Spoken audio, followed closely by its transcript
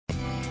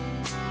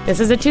This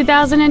is a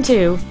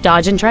 2002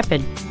 Dodge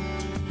Intrepid.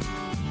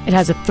 It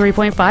has a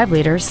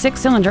 3.5-liter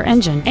six-cylinder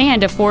engine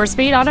and a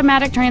 4-speed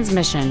automatic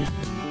transmission.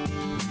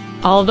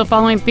 All of the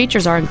following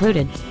features are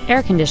included: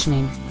 air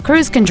conditioning,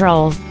 cruise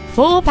control,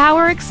 full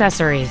power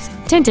accessories,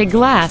 tinted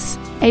glass,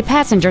 a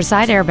passenger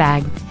side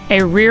airbag,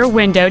 a rear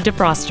window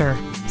defroster,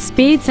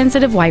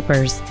 speed-sensitive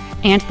wipers,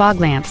 and fog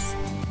lamps.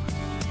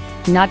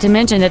 Not to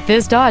mention that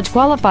this Dodge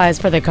qualifies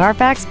for the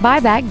Carfax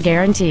buyback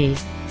guarantee.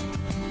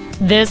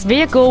 This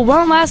vehicle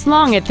won't last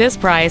long at this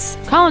price.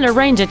 Call and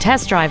arrange a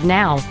test drive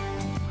now.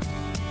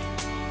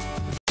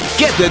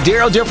 Get the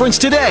Darrow difference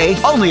today,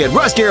 only at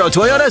Russ Darrow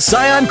Toyota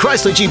Scion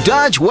Chrysler Jeep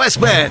Dodge West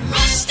Bend.